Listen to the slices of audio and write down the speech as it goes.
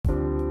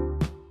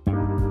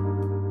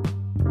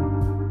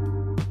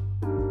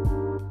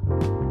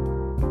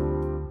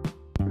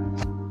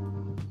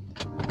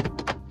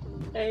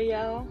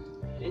y'all.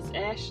 It's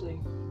Ashley,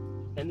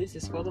 and this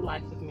is For the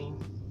Life of Me.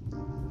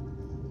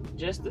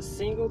 Just a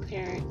single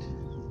parent,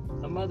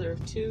 a mother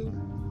of two.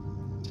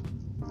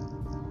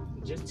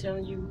 Just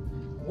telling you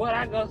what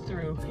I go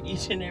through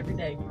each and every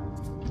day,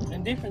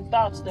 and different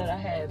thoughts that I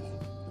have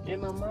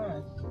in my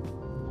mind.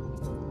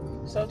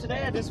 So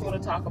today I just want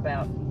to talk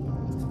about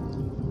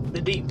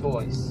the deep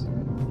voice.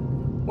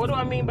 What do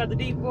I mean by the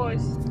deep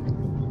voice?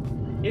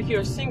 If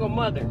you're a single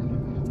mother,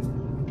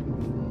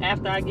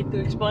 after I get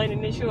through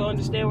explaining this, you'll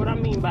understand what I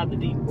mean by the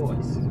deep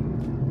voice.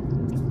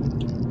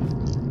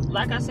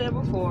 Like I said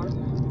before,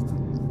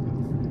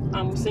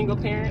 I'm a single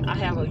parent. I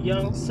have a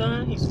young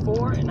son, he's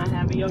 4, and I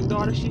have a young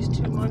daughter, she's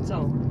 2 months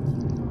old.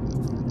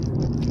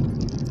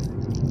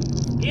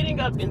 Getting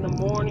up in the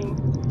morning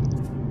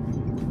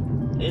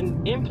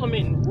and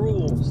implementing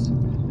rules,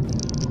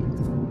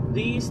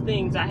 these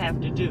things I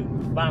have to do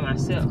by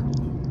myself.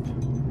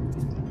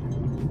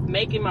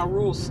 Making my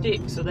rules stick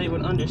so they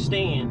would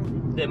understand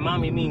that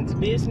mommy means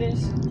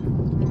business.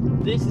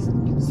 This is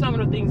some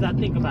of the things I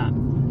think about.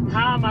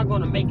 How am I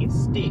going to make it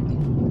stick?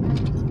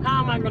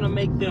 How am I going to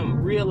make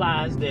them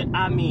realize that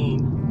I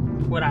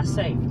mean what I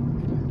say?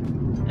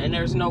 And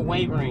there's no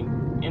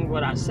wavering in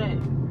what I say.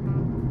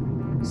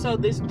 So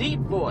this deep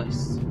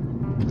voice,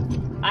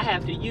 I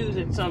have to use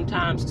it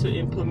sometimes to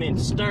implement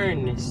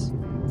sternness.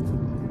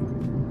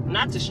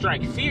 Not to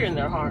strike fear in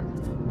their heart,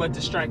 but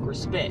to strike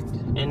respect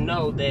and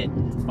know that,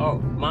 oh,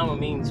 mama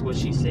means what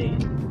she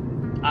said.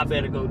 I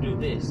better go do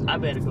this. I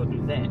better go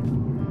do that.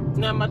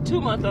 Now, my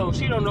 2-month-old,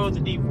 she don't know what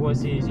the deep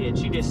voice is yet.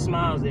 She just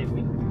smiles at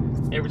me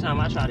every time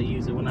I try to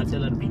use it when I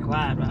tell her to be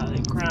quiet about how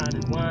they're crying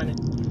and whining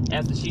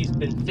after she's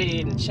been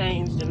fed and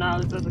changed and all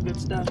this other good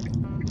stuff.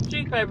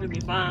 She's perfectly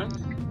fine.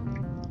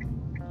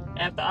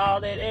 After all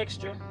that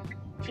extra,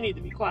 she needs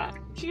to be quiet.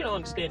 She don't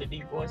understand the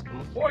deep voice. But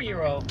my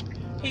 4-year-old,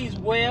 he's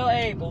well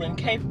able and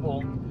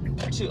capable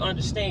to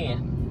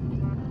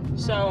understand.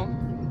 So,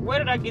 where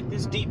did I get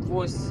this deep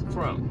voice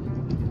from?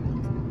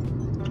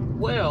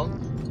 Well,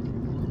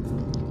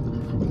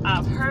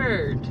 I've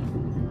heard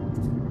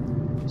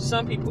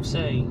some people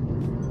say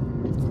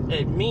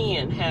that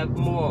men have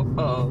more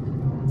of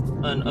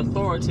an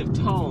authoritative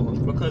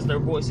tone because their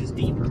voice is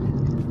deeper.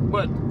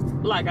 But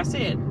like I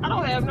said, I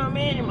don't have no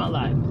man in my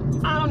life.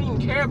 I don't even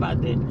care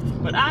about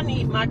that. But I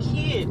need my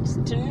kids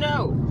to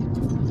know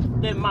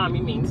that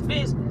mommy means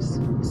business.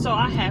 So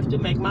I have to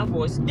make my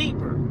voice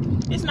deeper.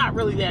 It's not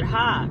really that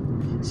high,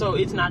 so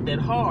it's not that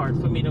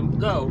hard for me to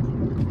go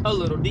a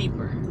little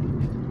deeper.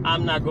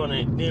 I'm not going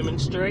to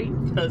demonstrate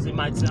because it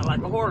might sound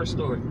like a horror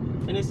story,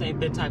 and this ain't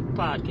that type of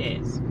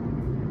podcast.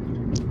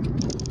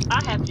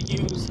 I have to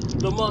use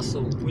the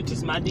muscle, which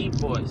is my deep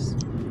voice.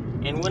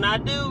 And when I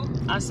do,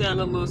 I sound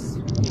a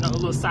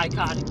little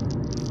psychotic.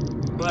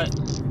 But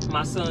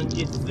my son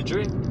gets the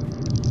drift.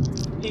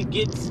 He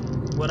gets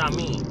what I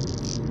mean.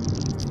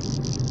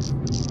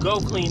 Go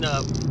clean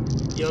up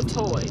your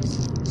toys.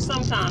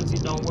 Sometimes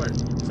it don't work.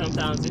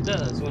 Sometimes it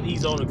does when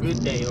he's on a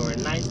good day or a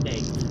nice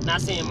day.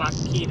 Not saying my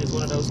kid is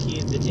one of those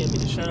kids that tell me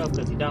to shut up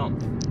because he don't.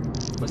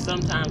 But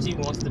sometimes he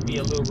wants to be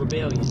a little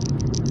rebellion.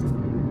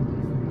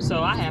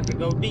 So I have to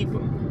go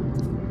deeper.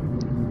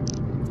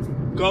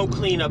 Go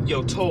clean up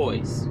your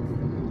toys.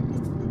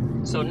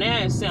 So now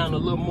it sounds a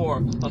little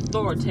more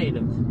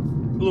authoritative.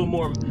 A little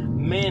more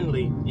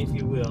manly, if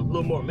you will. A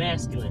little more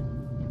masculine.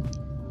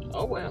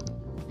 Oh well.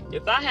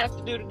 If I have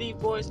to do the deep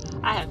voice,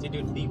 I have to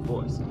do the deep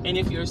voice. And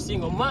if you're a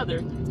single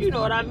mother, you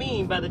know what I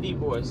mean by the deep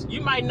voice. You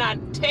might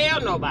not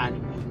tell nobody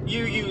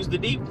you use the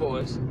deep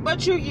voice,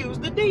 but you use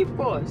the deep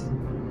voice.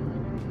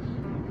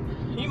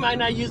 You might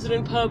not use it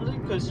in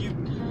public because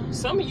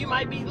some of you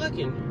might be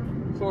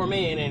looking for a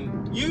man,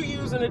 and you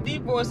using a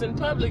deep voice in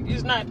public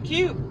is not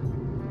cute.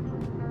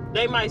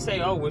 They might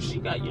say, oh, well, she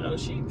got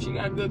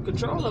good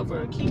control over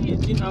her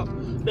kids,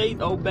 they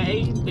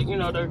obey,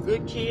 they're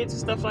good kids and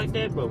stuff like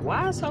that, but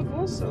why is her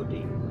voice so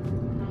deep?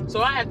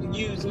 So I have to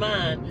use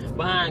mine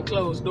behind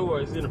closed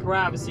doors in the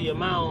privacy of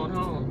my own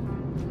home.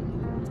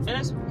 And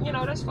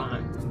that's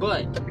fine.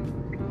 But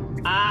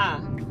I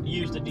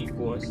use the deep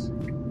voice.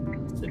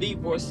 The deep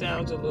voice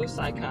sounds a little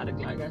psychotic,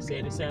 like I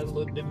said. It sounds a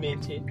little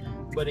demented,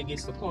 but it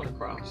gets the point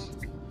across.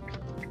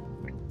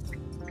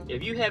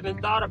 If you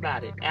haven't thought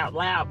about it out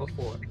loud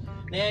before,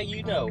 now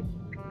you know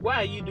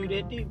why you do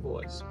that deep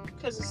voice.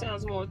 Because it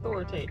sounds more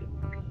authoritative.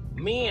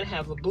 Men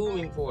have a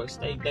booming voice.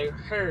 They're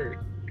heard.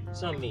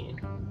 Some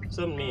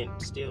men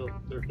still,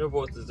 their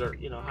voices are,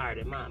 higher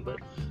than mine. But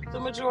the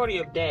majority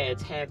of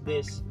dads have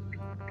this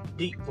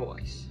deep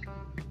voice.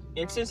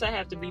 And since I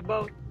have to be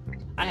both,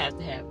 I have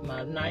to have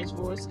my nice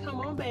voice.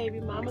 Come on, baby.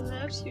 Mama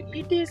loves you.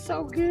 You did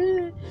so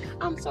good.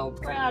 I'm so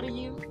proud of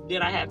you.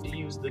 Then I have to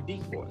use the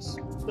deep voice,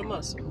 the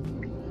muscle.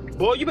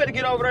 Boy, you better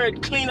get over there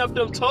and clean up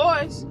them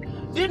toys.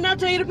 Didn't I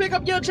tell you to pick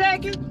up your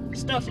jacket?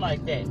 Stuff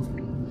like that.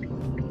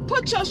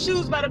 Put your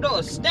shoes by the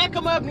door. Stack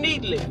them up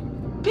neatly.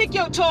 Pick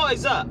your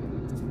toys up.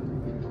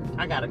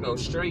 I gotta go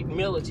straight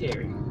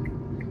military.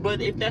 But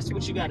if that's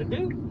what you gotta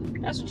do,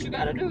 that's what you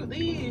gotta do.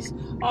 These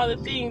are the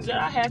things that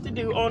I have to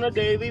do on a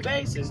daily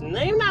basis.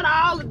 Name not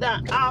all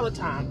the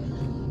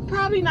time.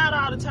 probably not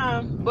all the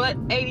time, but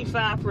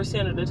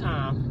 85% of the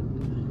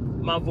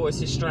time, my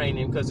voice is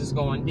straining because it's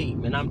going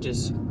deep. And I'm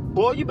just,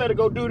 boy, you better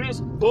go do this.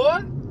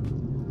 Boy.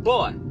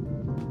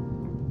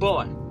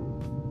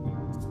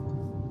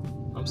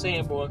 I'm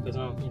saying boy because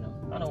I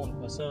don't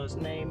want my son's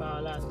name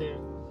all out there.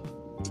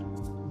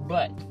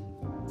 But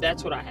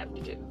that's what I have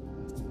to do.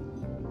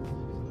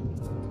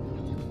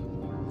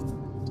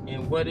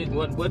 And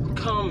what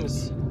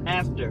comes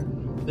after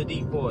the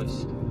deep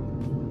voice?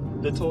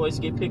 The toys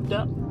get picked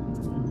up.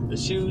 The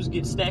shoes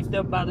get stacked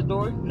up by the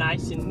door,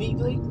 nice and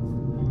neatly.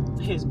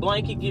 His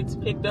blanket gets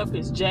picked up.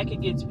 His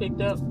jacket gets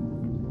picked up.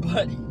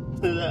 But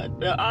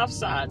the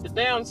offside, the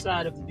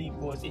downside of the deep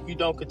voice, if you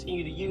don't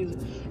continue to use it,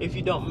 if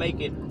you don't make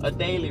it a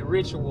daily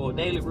ritual, a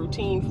daily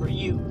routine for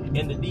you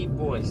in the deep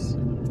voice,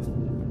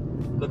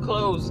 the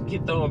clothes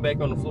get thrown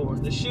back on the floor.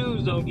 The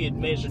shoes don't get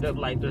measured up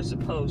like they're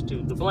supposed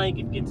to. The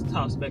blanket gets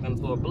tossed back on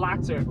the floor.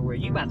 Blocks are everywhere.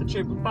 You about to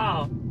trip and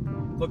fall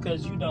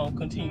because you don't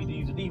continue to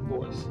use the deep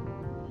voice.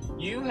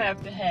 You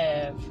have to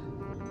have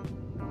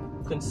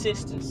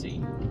consistency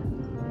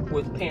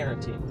with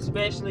parenting,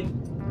 especially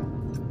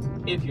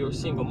if you're a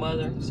single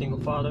mother, single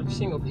father,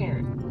 single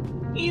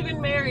parent.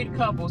 Even married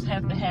couples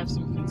have to have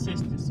some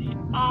consistency.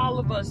 All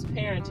of us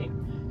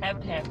parenting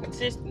have to have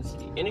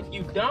consistency. And if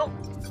you don't,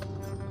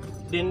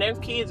 then their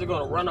kids are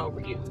going to run over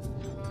you.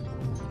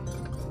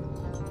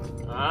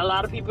 A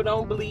lot of people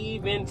don't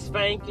believe in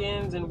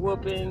spankings and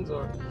whoopings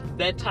or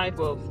that type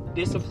of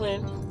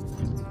discipline.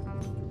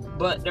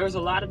 But there's a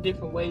lot of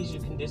different ways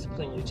you can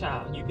discipline your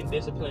child. You can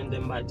discipline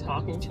them by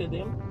talking to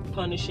them,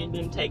 punishing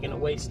them, taking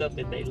away stuff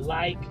that they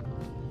like,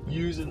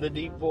 using the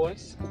deep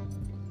voice,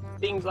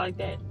 things like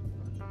that.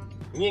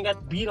 You ain't got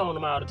to beat on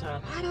them all the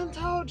time. I done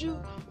told you,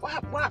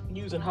 whop,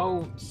 using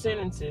whole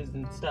sentences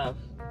and stuff.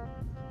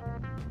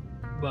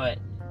 But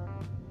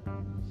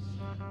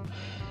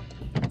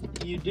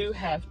you do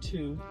have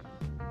to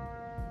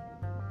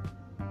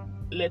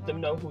let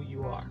them know who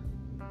you are.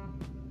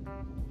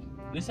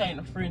 This ain't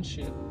a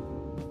friendship.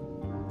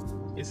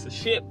 It's a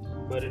ship,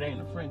 but it ain't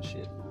a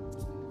friendship.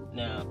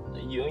 Now,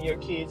 you and your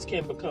kids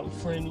can become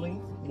friendly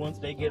once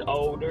they get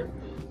older,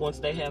 once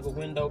they have a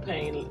window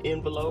pane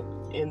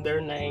envelope in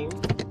their name.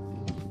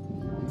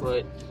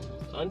 But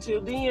until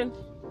then,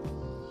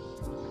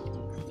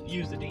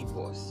 use the deep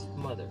voice,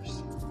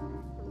 mothers.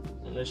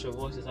 Unless your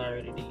voice is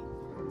already deep,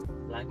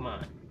 like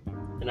mine.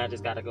 And I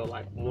just gotta go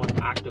like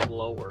one octave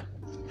lower.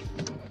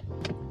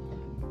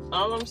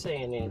 All I'm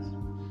saying is,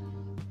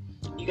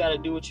 you gotta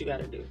do what you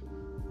gotta do.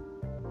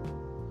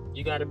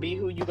 You gotta be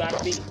who you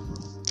gotta be.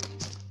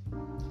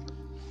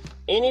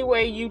 Any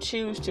way you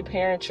choose to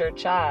parent your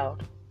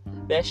child,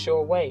 that's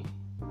your way.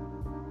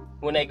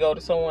 When they go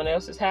to someone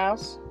else's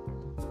house,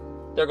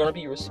 they're gonna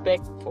be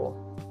respectful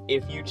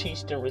if you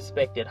teach them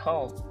respect at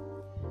home.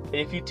 But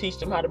if you teach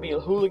them how to be a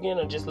hooligan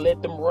or just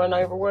let them run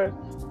everywhere,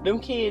 them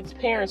kids'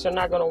 parents are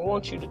not going to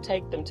want you to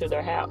take them to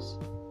their house.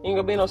 Ain't going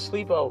to be no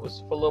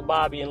sleepovers for little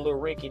Bobby and little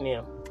Ricky and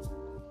them.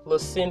 Little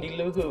Cindy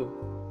Lou Who.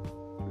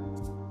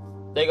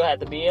 They're going to have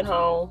to be at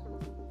home,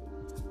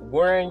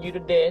 worrying you to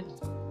death.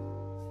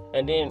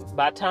 And then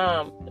by the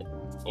time,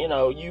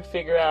 you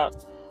figure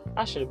out,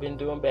 I should have been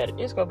doing better,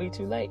 it's going to be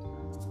too late.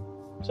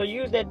 So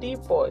use that deep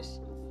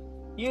voice.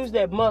 Use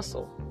that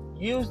muscle.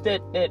 Use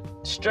that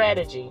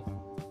strategy.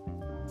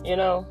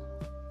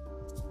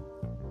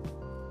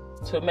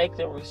 To make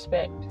them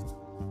respect.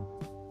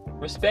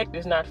 Respect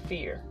is not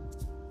fear.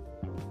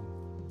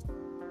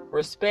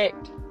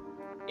 Respect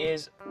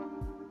is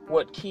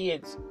what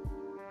kids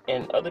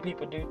and other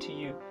people do to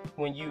you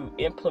when you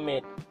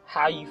implement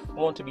how you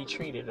want to be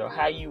treated or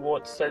how you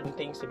want certain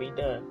things to be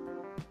done.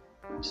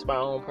 It's my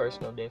own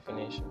personal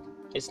definition.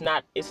 It's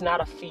not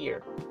a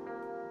fear.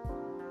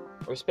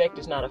 Respect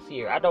is not a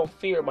fear. I don't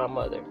fear my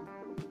mother.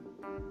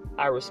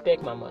 I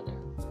respect my mother.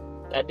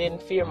 I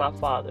didn't fear my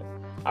father.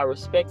 I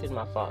respected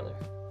my father.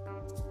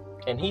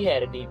 And he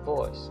had a deep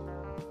voice.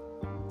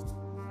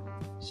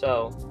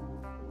 So,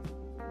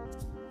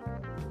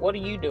 what are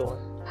you doing?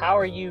 How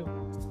are you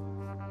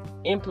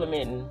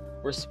implementing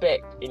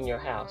respect in your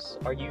house?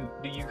 Do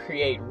you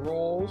create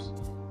rules?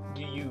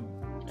 Do you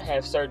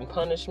have certain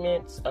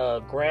punishments,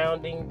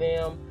 grounding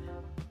them,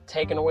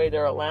 taking away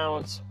their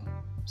allowance,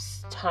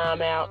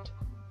 time out,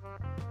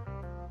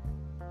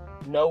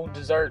 no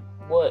dessert,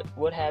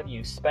 what have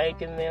you,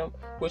 spanking them?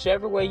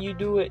 Whichever way you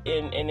do it,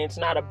 and it's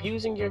not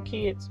abusing your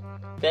kids,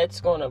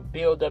 that's going to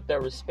build up their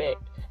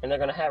respect. And they're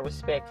going to have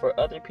respect for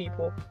other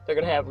people. They're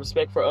going to have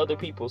respect for other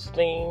people's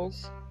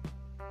things.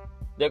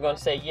 They're going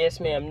to say yes,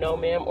 ma'am, no,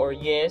 ma'am, or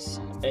yes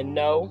and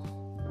no.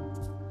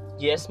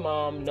 Yes,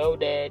 mom, no,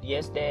 dad,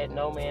 yes, dad,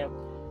 no, ma'am.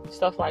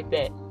 Stuff like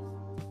that.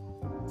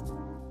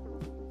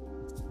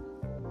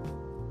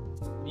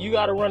 You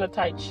got to run a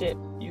tight ship.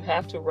 You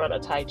have to run a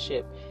tight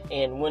ship.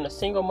 And when a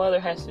single mother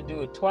has to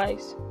do it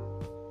twice,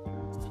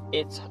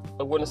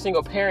 when a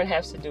single parent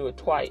has to do it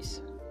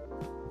twice,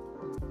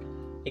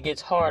 it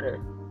gets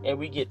harder and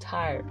we get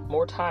tired,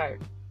 more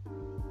tired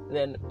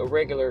than a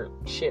regular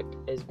ship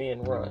is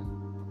being run.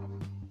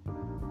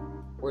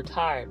 We're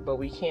tired, but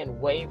we can't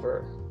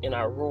waver in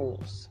our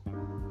rules.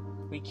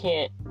 We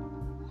can't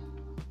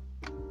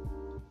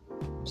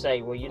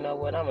say, well, you know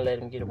what, I'm going to let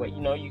him get away.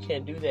 You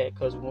can't do that,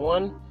 because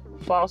one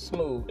false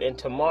move, and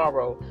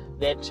tomorrow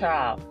that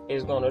child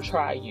is going to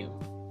try you.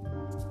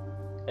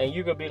 And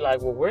you're going to be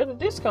like, well, where did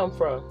this come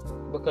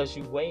from? Because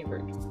you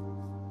wavered.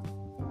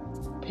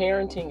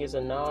 Parenting is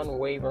a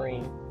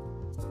non-wavering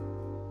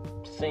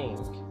thing.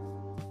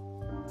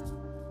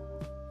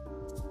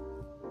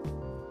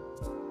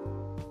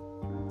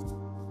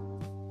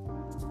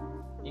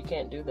 You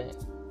can't do that.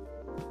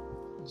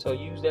 So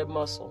use that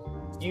muscle.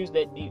 Use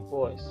that deep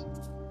voice.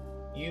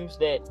 Use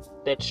that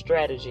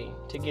strategy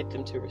to get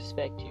them to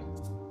respect you.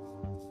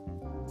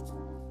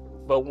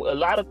 But a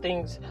lot of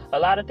things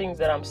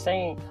that I'm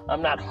saying,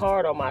 I'm not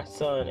hard on my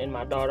son and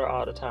my daughter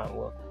all the time.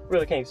 Well,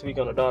 really can't speak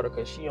on the daughter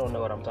because she don't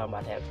know what I'm talking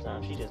about half the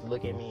time. She just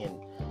look at me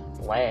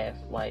and laugh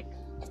like,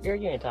 girl,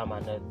 you ain't talking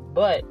about nothing.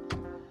 But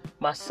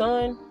my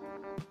son,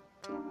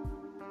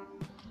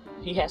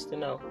 he has to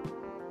know.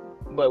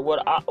 But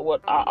what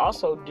I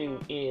also do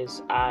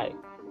is I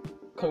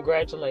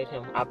congratulate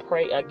him.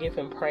 I give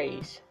him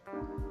praise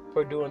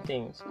for doing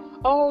things.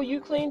 Oh,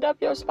 you cleaned up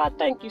your spot.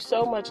 Thank you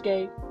so much,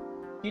 Gabe.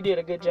 You did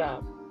a good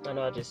job. I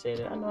know I just said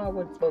it. I know I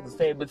wasn't supposed to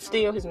say it, but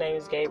still, his name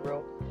is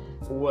Gabriel.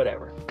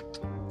 Whatever.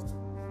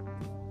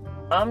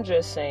 I'm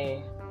just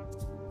saying,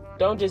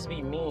 don't just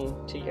be mean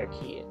to your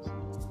kids.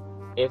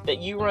 If that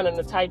you running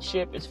a tight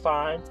ship, it's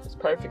fine. It's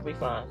perfectly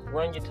fine.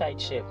 Run your tight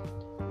ship.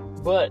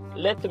 But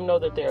let them know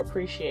that they're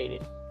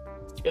appreciated.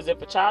 Because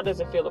if a child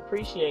doesn't feel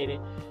appreciated,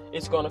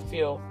 it's going to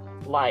feel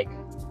like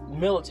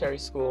military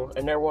school,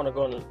 and they're going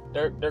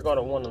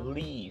to want to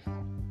leave.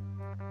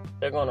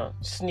 They're going to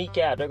sneak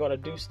out. They're going to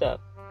do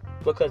stuff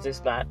because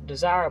it's not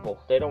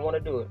desirable. They don't want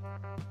to do it.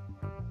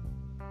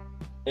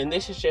 And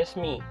this is just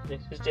me.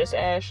 This is just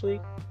Ashley.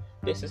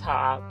 This is how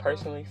I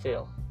personally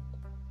feel.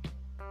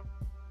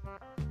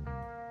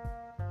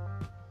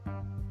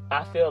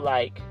 I feel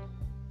like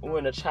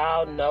when a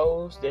child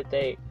knows that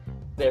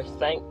they're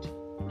thanked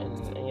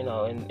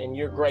and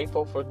you're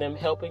grateful for them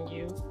helping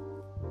you,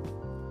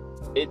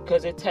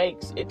 because it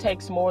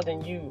takes more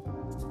than you.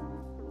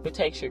 It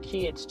takes your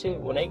kids too.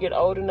 When they get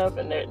old enough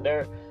and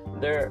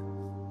they're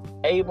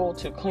able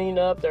to clean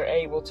up, they're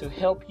able to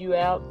help you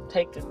out,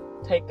 take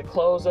the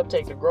clothes up,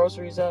 take the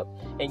groceries up,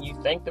 and you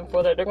thank them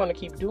for that, they're going to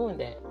keep doing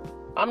that.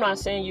 I'm not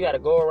saying you got to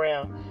go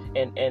around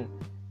and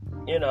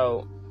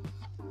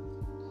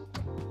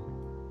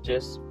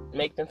just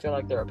make them feel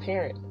like they're a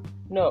parent.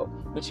 No,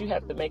 but you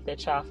have to make that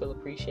child feel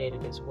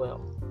appreciated as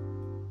well.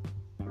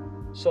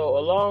 So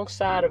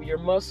alongside of your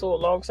muscle,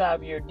 alongside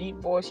of your deep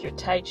voice, your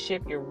tight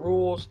ship, your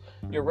rules,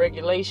 your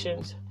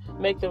regulations,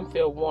 make them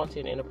feel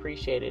wanted and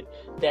appreciated.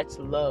 That's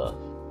love.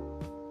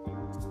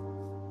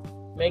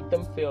 Make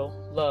them feel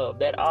love.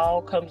 That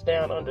all comes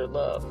down under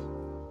love.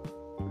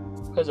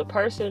 Because a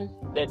person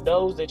that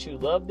knows that you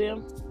love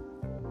them,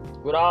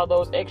 with all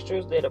those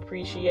extras, that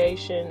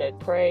appreciation, that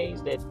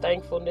praise, that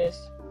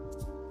thankfulness,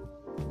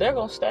 they're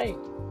going to stay.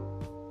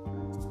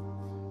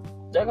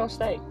 They're going to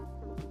stay.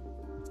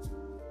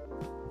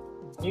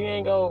 You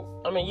ain't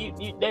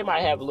they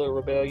might have a little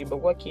rebellion, but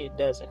what kid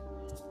doesn't?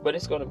 But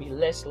it's going to be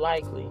less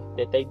likely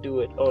that they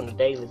do it on a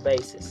daily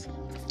basis.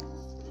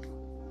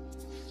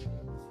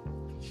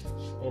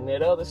 And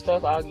that other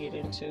stuff I'll get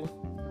into.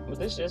 But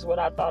this is just what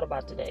I thought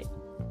about today.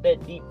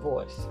 That deep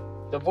voice.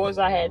 The voice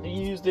I had to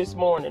use this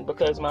morning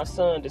because my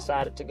son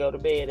decided to go to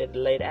bed at a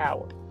late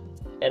hour.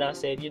 And I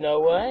said, you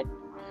know what?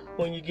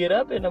 When you get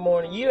up in the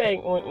morning,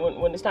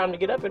 when it's time to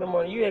get up in the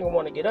morning, you ain't going to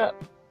want to get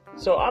up.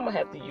 So I'm going to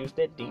have to use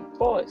that deep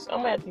voice.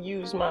 I'm going to have to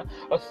use my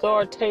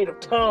authoritative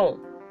tone.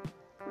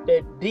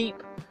 That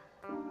deep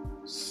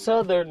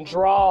southern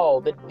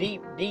drawl. The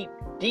deep, deep,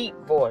 deep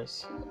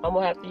voice. I'm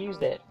going to have to use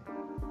that.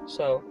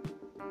 So,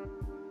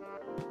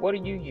 what are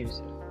you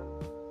using?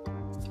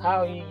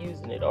 How are you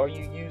using it? Are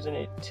you using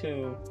it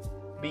to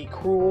be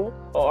cruel?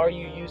 Or are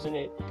you using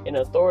it in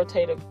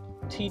authoritative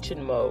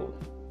teaching mode?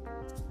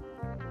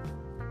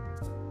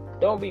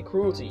 Don't be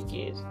cruel to your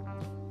kids.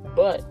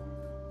 But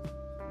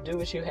do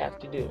what you have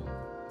to do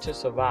to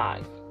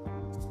survive.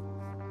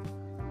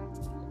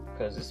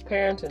 Because this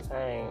parenting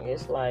thing,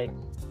 it's like,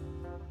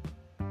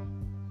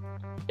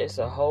 it's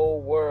a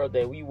whole world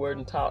that we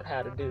weren't taught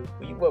how to do.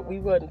 We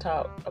wasn't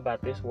taught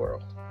about this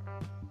world.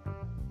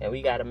 And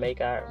we got to make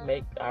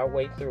our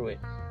way through it.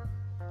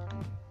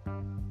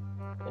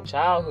 And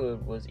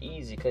childhood was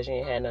easy because you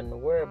ain't had nothing to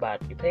worry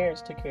about. Your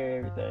parents took care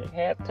of everything.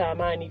 Half the time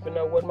I didn't even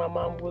know what my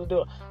mom was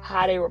doing,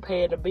 how they were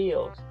paying the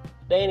bills.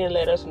 They didn't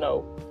let us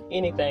know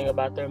anything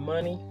about their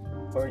money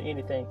or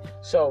anything,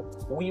 so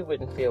we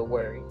wouldn't feel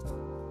worried.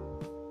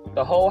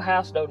 The whole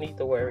house don't need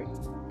to worry.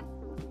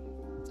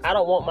 I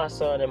don't want my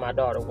son and my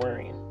daughter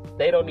worrying.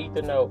 They don't need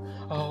to know,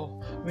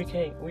 oh, we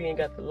ain't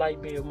got the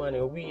light bill money,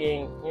 or we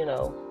ain't,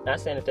 not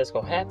saying that that's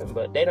gonna happen,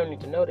 but they don't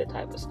need to know that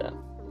type of stuff.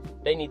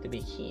 They need to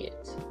be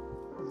kids.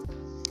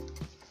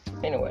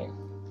 Anyway,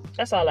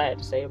 that's all I had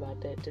to say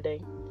about that today.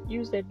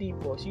 Use that deep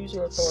voice. Use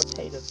your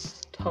authoritative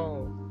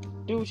tone.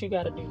 Do what you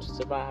got to do to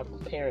survive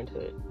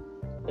parenthood.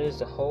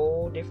 It's a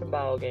whole different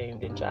ball game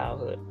than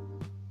childhood.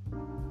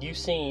 you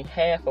seen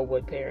half of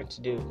what parents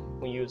do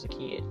when you was a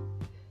kid.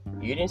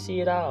 You didn't see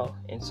it all.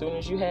 And as soon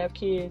as you have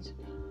kids,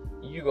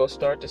 you go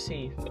start to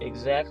see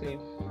exactly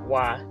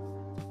why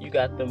you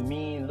got the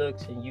mean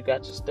looks and you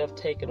got your stuff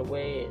taken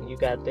away and you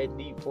got that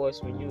deep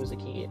voice when you was a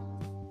kid.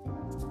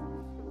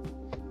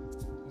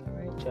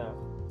 Alright, y'all.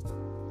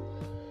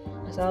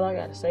 That's all I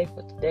got to say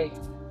for today.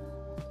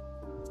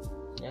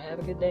 Y'all have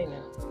a good day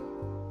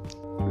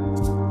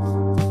now.